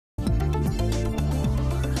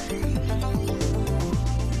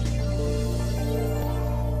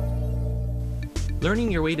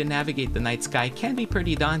Learning your way to navigate the night sky can be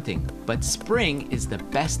pretty daunting, but spring is the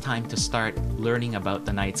best time to start learning about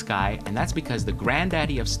the night sky, and that's because the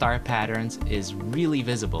granddaddy of star patterns is really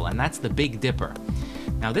visible, and that's the Big Dipper.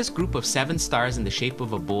 Now, this group of 7 stars in the shape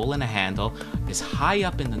of a bowl and a handle is high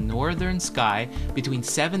up in the northern sky between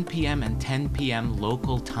 7 p.m. and 10 p.m.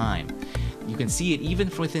 local time. You can see it even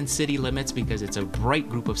within city limits because it's a bright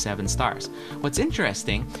group of 7 stars. What's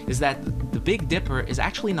interesting is that the Big Dipper is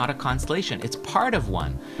actually not a constellation. It's part of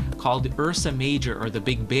one called Ursa Major, or the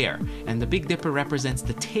Big Bear, and the Big Dipper represents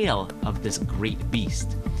the tail of this great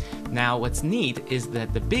beast. Now, what's neat is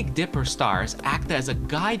that the Big Dipper stars act as a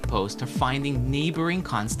guidepost to finding neighboring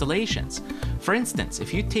constellations. For instance,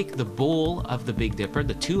 if you take the bowl of the Big Dipper,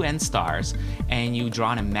 the 2 end stars, and you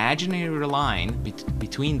draw an imaginary line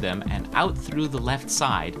between them and out through the left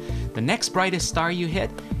side, the next brightest star you hit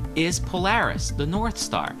is Polaris, the North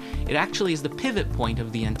Star. It actually is the pivot point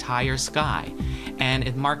of the entire sky, and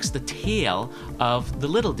it marks the tail of the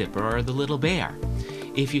Little Dipper, or the Little Bear.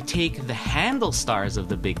 If you take the handle stars of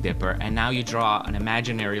the Big Dipper and now you draw an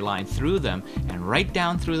imaginary line through them and right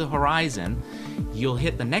down through the horizon, you'll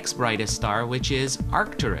hit the next brightest star, which is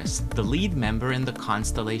Arcturus, the lead member in the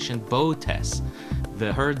constellation Bootes,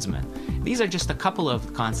 the herdsman. These are just a couple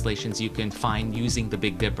of constellations you can find using the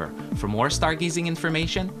Big Dipper. For more stargazing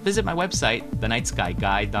information, visit my website,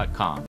 TheNightSkyGuy.com.